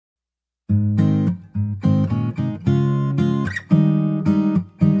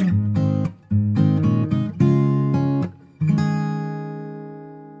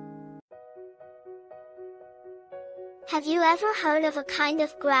Have you ever heard of a kind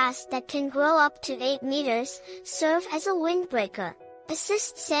of grass that can grow up to 8 meters, serve as a windbreaker,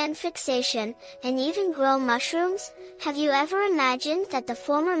 assist sand fixation, and even grow mushrooms? Have you ever imagined that the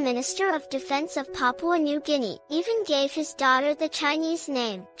former Minister of Defense of Papua New Guinea even gave his daughter the Chinese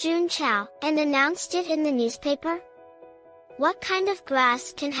name, JUNCAO, and announced it in the newspaper? What kind of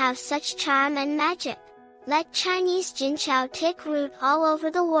grass can have such charm and magic? Let Chinese JUNCAO take root all over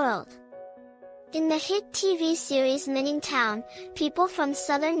the world. In the hit TV series Mining Town, people from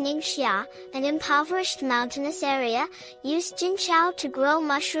southern Ningxia, an impoverished mountainous area, used JUNCAO to grow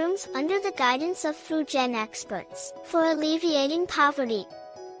mushrooms under the guidance of Fujian experts for alleviating poverty.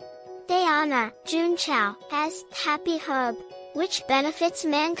 They honor JUNCAO as happy herb, which benefits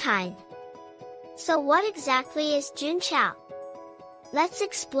mankind. So what exactly is JUNCAO? Let's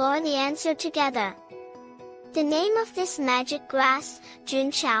explore the answer together. The name of this magic grass,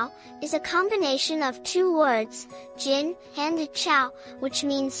 JUNCAO, is a combination of two words, Jin and Chao, which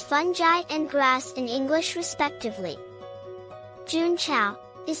means fungi and grass in English respectively. JUNCAO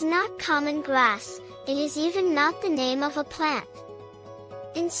is not common grass, it is even not the name of a plant.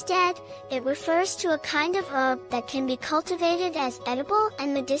 Instead, it refers to a kind of herb that can be cultivated as edible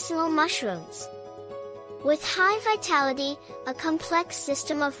and medicinal mushrooms. With high vitality, a complex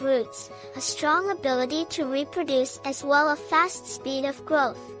system of roots, a strong ability to reproduce as well as a fast speed of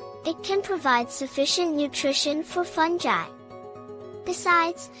growth, it can provide sufficient nutrition for fungi.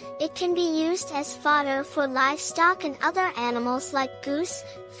 Besides, it can be used as fodder for livestock and other animals like goose,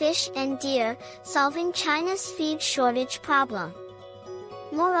 fish and deer, solving China's feed shortage problem.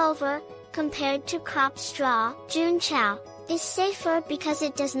 Moreover, compared to crop straw, JUNCAO is safer because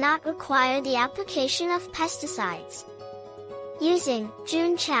it does not require the application of pesticides. Using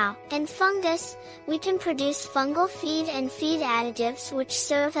JUNCAO and fungus, we can produce fungal feed and feed additives which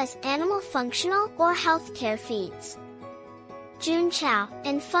serve as animal functional or healthcare feeds. JUNCAO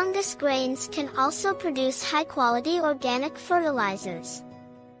and fungus grains can also produce high-quality organic fertilizers.